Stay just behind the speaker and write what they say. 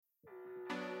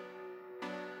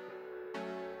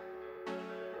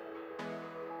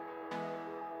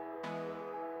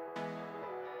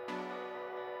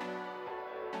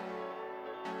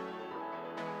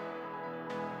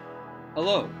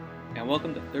Hello, and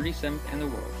welcome to 37th and the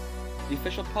World, the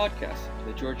official podcast of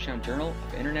the Georgetown Journal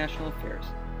of International Affairs.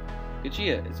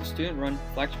 GJIA is a student-run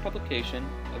flagship publication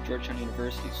of Georgetown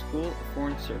University's School of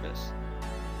Foreign Service.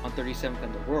 On 37th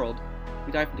and the World,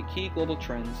 we dive into key global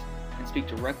trends and speak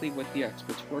directly with the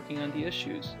experts working on the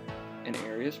issues in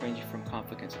areas ranging from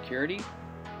conflict and security,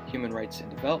 human rights and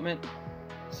development,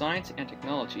 science and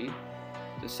technology,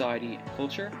 society and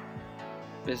culture,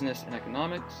 business and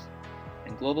economics,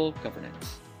 and global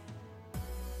governance.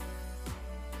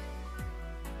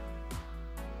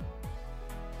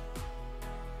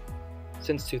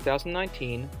 Since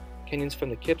 2019, Kenyans from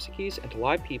the Kipsigis and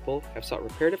Talai people have sought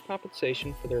reparative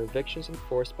compensation for their evictions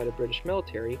enforced by the British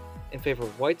military in favor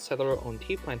of white settler-owned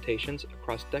tea plantations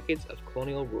across decades of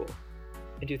colonial rule.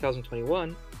 In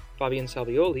 2021, Fabian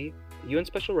Salvioli, the UN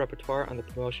Special Rapporteur on the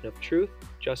promotion of truth,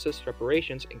 justice,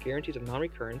 reparations, and guarantees of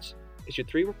non-recurrence, issued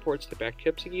 3 reports that backed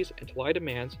Kipsigis and Talai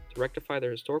demands to rectify their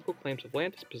historical claims of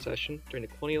land dispossession during the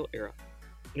colonial era.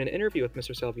 In an interview with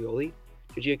Mr. Salvioli,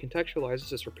 GJIA contextualizes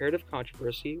this reparative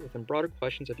controversy within broader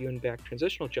questions of UN-backed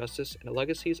transitional justice and the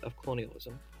legacies of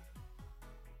colonialism.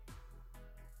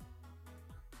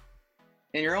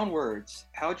 In your own words,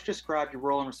 how would you describe your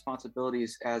role and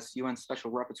responsibilities as UN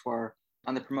Special Rapporteur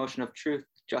on the promotion of truth,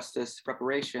 justice,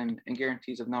 reparation, and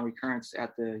guarantees of non-recurrence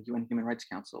at the UN Human Rights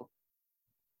Council?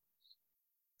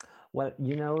 Well,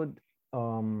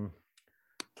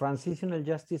 transitional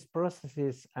justice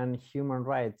processes and human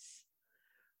rights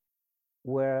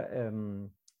were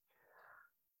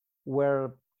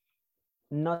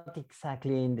not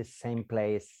exactly in the same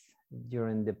place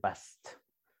during the past.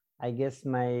 I guess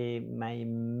my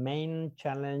main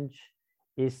challenge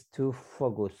is to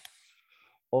focus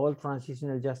all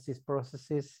transitional justice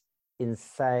processes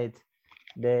inside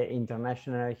the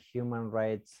international human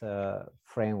rights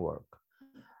framework.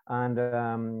 And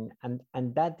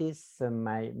that is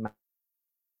my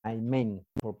main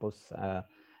purpose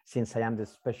since I am the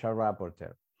special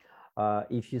rapporteur.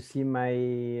 If you see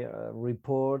my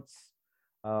reports,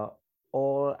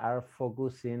 all are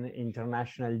focusing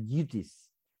international duties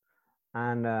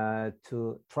and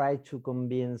to try to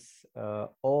convince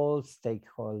all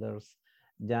stakeholders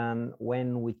that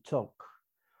when we talk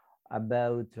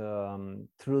about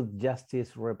truth,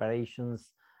 justice,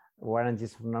 reparations,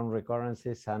 warranties of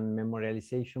non-recurrences and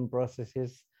memorialization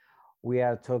processes, we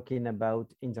are talking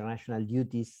about international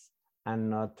duties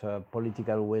and not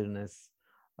political willness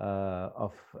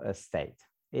of a state.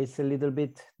 It's a little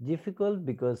bit difficult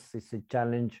because it's a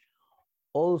challenge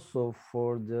also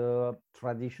for the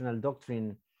traditional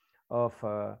doctrine of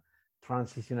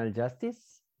transitional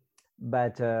justice,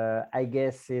 but I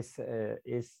guess it's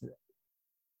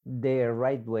the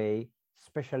right way,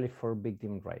 especially for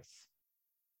victim rights.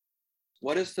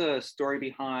 What is the story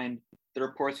behind the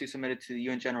reports you submitted to the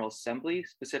UN General Assembly,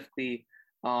 specifically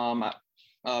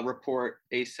Report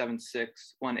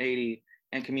A76180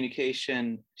 and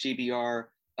Communication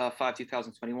GBR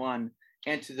 5/2021,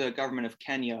 and to the government of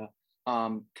Kenya,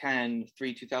 CAN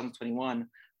 3/2021,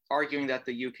 arguing that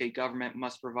the UK government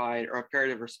must provide a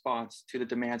reparative response to the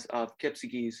demands of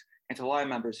Kipsigis and Talai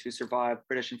members who survived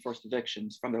British enforced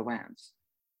evictions from their lands?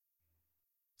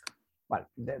 Well,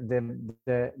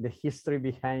 the history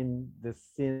behind the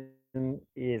scene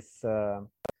is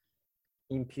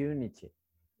impunity.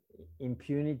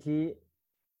 Impunity,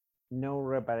 no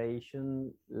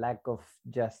reparation, lack of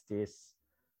justice,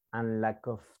 and lack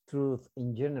of truth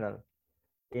in general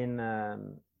in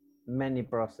many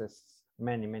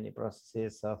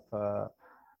processes of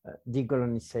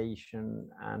decolonization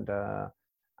and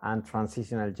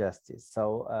transitional justice.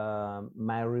 So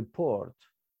my report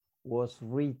was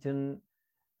written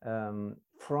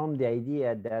from the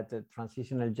idea that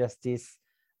transitional justice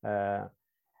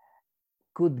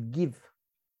could give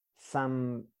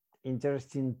some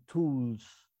interesting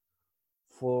tools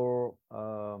for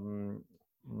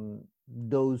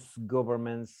those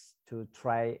governments to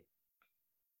try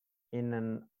in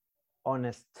an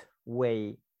honest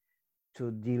way to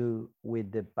deal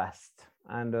with the past.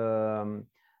 And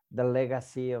the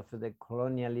legacy of the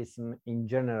colonialism in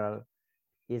general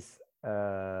is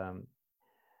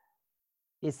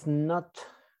not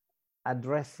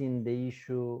addressing the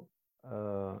issue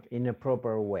in a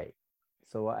proper way.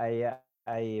 So I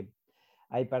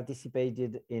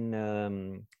participated in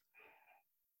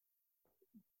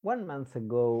 1 month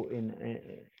ago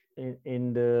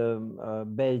in the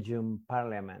Belgium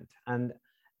Parliament, and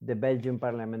the Belgian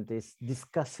Parliament is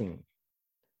discussing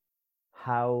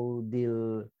how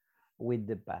deal with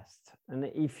the past. And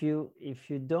if you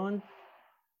don't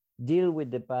deal with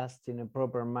the past in a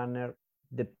proper manner,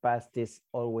 the past is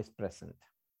always present.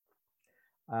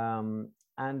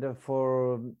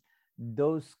 for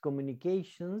those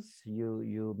communications,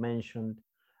 you mentioned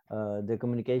the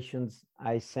communications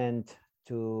I sent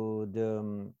to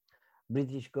the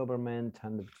British government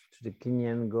and to the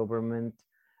Kenyan government.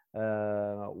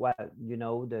 Well, you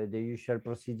know, the usual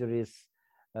procedure is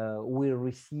we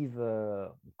receive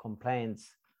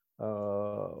complaints,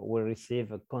 we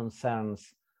receive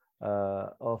concerns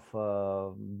of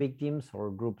victims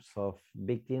or groups of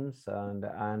victims,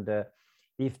 and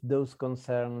if those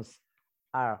concerns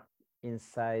are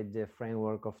inside the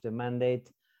framework of the mandate,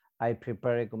 I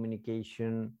prepare a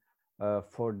communication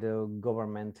for the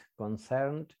government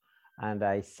concerned, and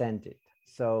I sent it.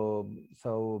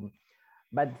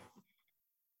 But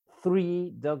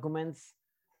 3 documents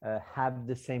have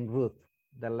the same root: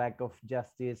 the lack of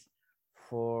justice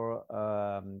for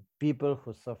people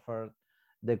who suffered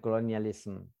the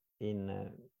colonialism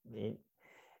in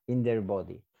their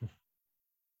body.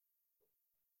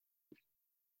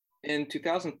 In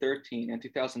 2013 and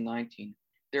 2019,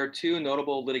 there are 2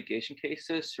 notable litigation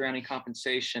cases surrounding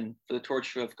compensation for the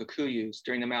torture of Kikuyus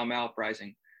during the Mau Mau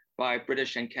uprising by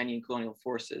British and Kenyan colonial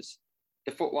forces.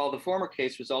 While the former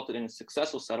case resulted in a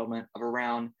successful settlement of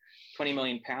around £20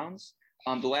 million,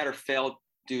 the latter failed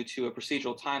due to a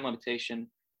procedural time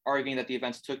limitation, arguing that the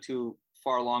events took too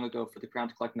far long ago for the Crown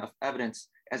to collect enough evidence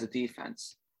as a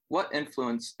defense. What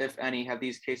influence, if any, have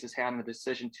these cases had on the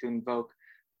decision to involve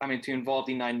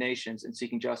the United Nations in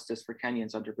seeking justice for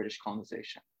Kenyans under British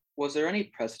colonization? Was there any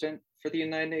precedent for the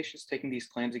United Nations taking these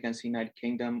claims against the United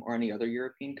Kingdom or any other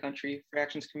European country for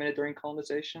actions committed during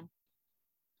colonization?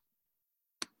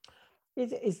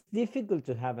 It's difficult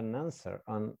to have an answer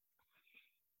on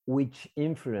which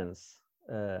influence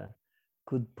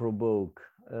could provoke,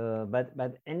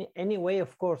 but anyway,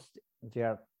 of course,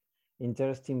 there are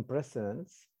interesting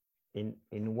precedents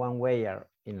in one way or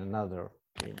in another.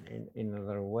 In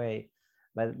another way,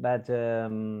 but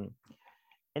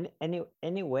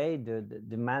anyway,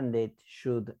 the mandate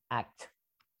should act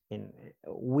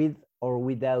with or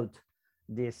without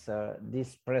these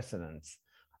precedents,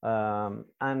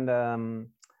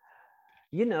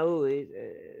 you know,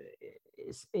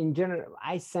 in general,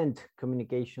 I sent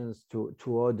communications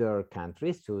to other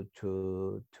countries, to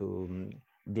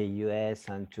the US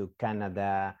and to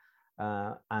Canada,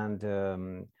 and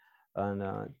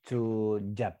to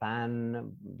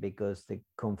Japan, because they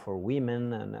come for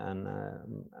women,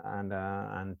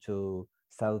 and to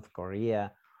South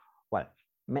Korea. Well,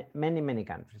 many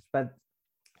countries. But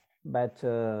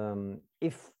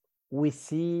if we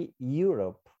see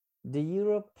Europe, the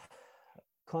Europe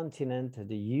continent,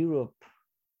 the Europe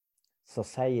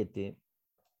society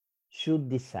should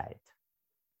decide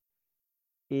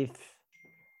if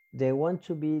they want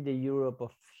to be the Europe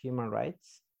of human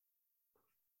rights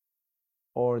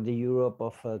or the Europe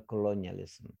of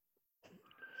colonialism.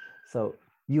 So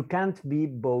you can't be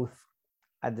both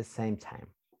at the same time.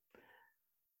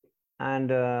 And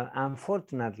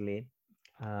unfortunately,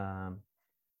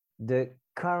 the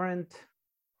current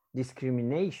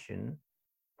discrimination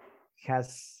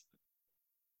has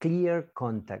clear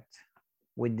contact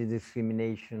with the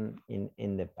discrimination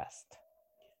in the past.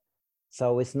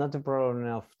 So it's not a problem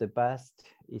of the past,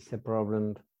 it's a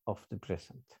problem of the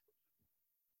present.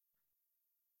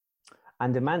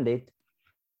 And the mandate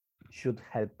should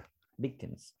help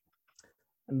victims.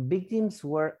 Victims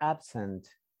were absent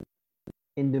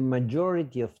in the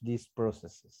majority of these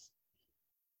processes.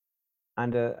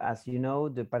 And as you know,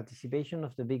 the participation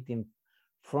of the victim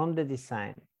from the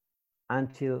design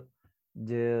until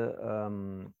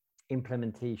the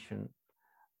implementation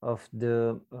of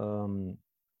the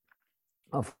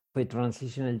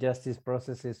transitional justice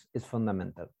process is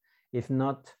fundamental. If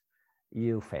not,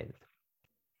 you failed.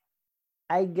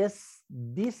 I guess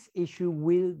this issue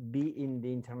will be in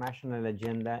the international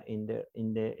agenda in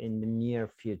the near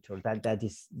future. That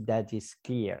is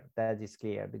clear. That is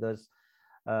clear, because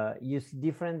you see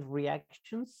different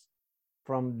reactions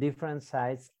from different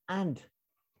sides, and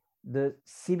the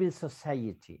civil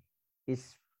society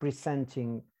is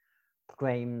presenting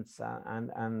claims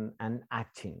and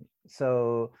acting.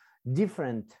 So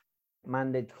different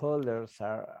mandate holders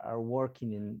are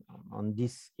working on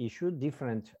this issue,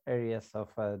 different areas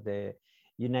of the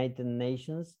United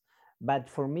Nations. But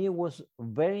for me, it was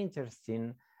very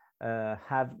interesting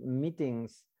have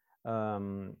meetings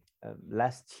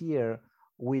last year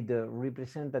with the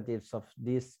representatives of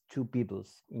these 2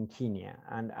 peoples in Kenya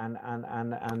and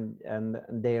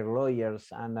their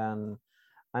lawyers, and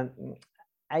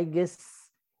I guess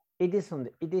it is on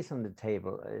the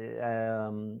table.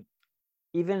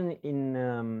 Even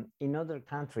in other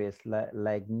countries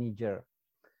like Niger,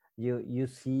 you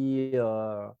see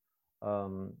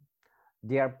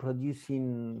They are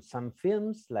producing some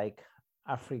films like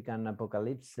African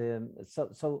Apocalypse.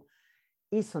 So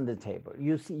it's on the table.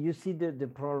 You see the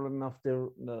problem of the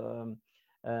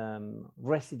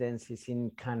residences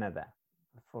in Canada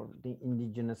for the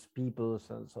indigenous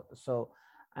peoples,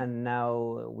 and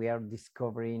now we are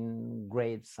discovering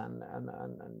graves and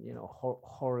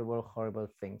horrible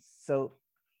things. So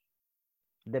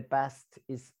the past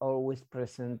is always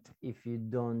present if you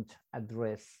don't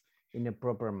address in a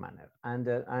proper manner.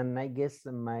 And I guess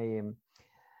my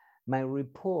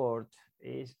report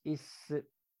is a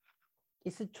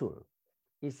tool.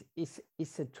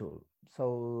 It's a tool.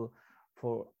 So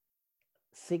for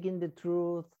seeking the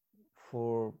truth,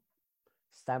 for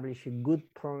establish a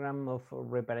good program of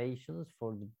reparations,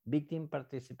 for the victim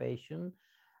participation,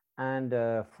 and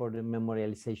for the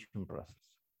memorialization process.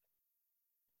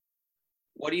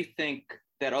 What do you think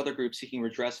that other groups seeking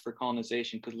redress for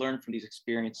colonization could learn from these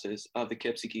experiences of the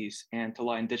Kipsigis and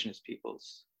T'Lai indigenous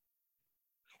peoples?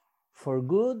 For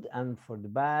good and for the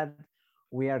bad,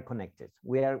 we are connected.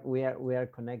 We are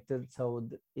connected. So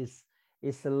it's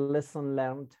a lesson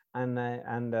learned, and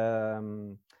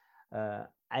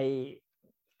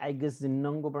I guess the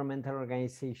non-governmental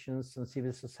organizations and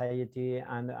civil society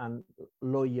and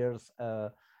lawyers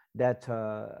that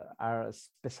are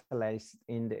specialized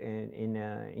in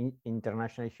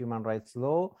international human rights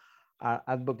law are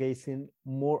advocating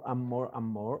more and more and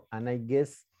more. And I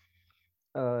guess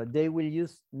they will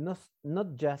use not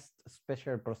just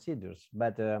special procedures,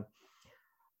 but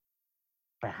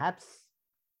perhaps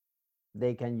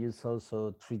they can use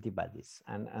also treaty bodies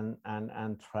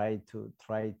and try to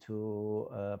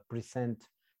present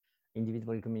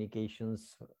individual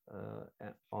communications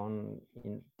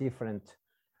in different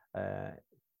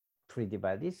treaty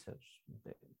bodies,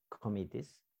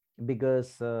 committees,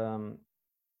 because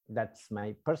that's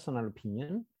my personal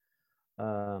opinion.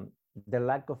 The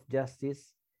lack of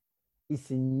justice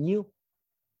is a new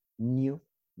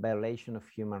violation of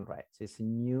human rights. It's a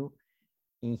new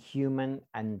inhuman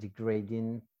and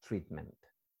degrading treatment.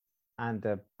 And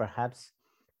perhaps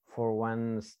for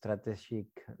one strategic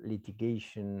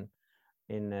litigation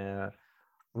in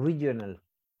regional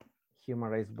human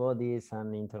rights bodies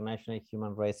and international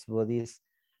human rights bodies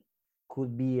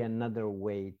could be another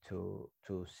way to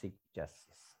seek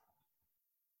justice.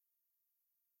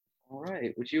 All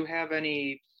right. Would you have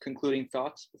any concluding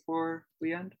thoughts before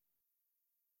we end?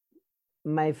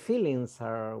 My feelings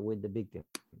are with the victims.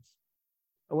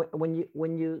 When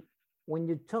you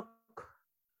talk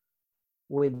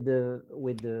with the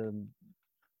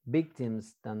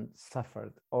victims that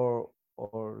suffered, or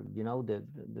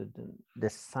the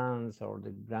sons or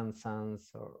the grandsons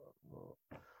or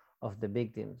of the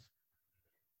victims,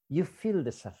 you feel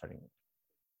the suffering.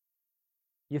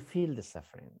 You feel the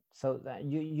suffering. So that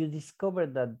you discover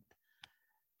that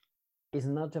it's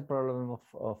not a problem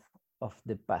of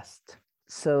the past.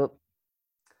 So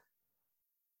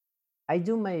I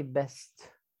do my best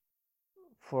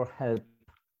for help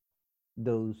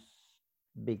those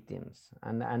victims,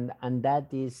 and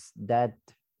that is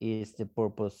the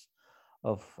purpose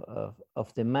of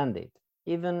the mandate,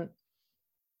 even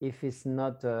if it's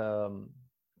not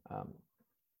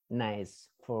nice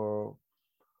for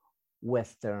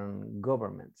Western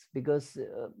governments, because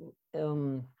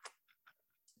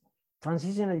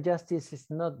transitional justice is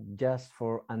not just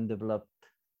for undeveloped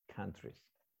countries.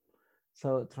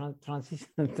 So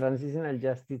transitional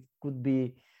justice could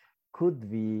be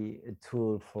a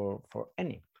tool for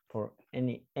any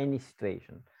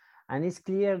situation, and it's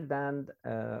clear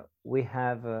that we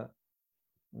have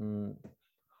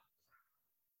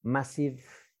massive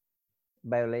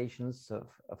violations of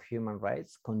human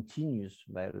rights, continuous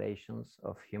violations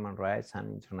of human rights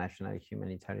and international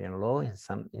humanitarian law in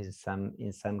some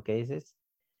cases,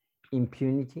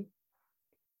 impunity,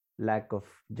 lack of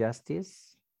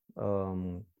justice,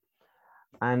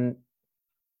 and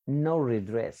no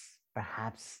redress,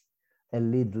 perhaps a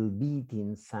little bit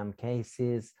in some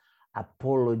cases,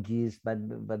 apologies, but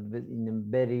in a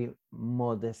very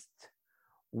modest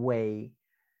way.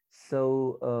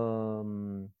 So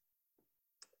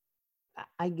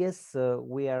I guess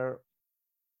we are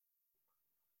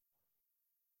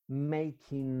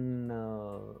making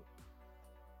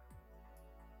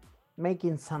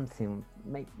something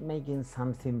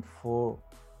for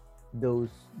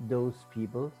those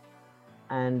people,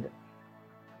 and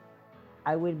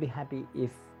I will be happy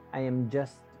if I am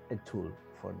just a tool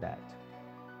for that,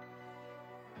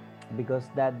 because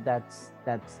that's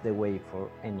the way for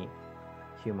any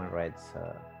human rights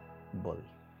body.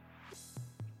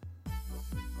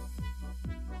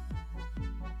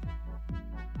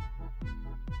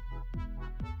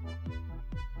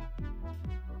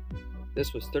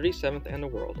 This was 37th and the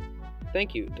World.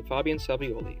 Thank you to Fabian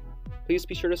Salvioli. Please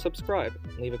be sure to subscribe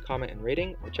and leave a comment and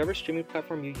rating whichever streaming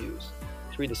platform you use.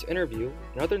 To read this interview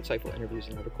and other insightful interviews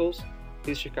and articles,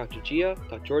 please check out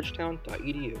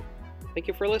jujia.georgetown.edu. Thank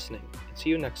you for listening, and see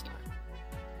you next time.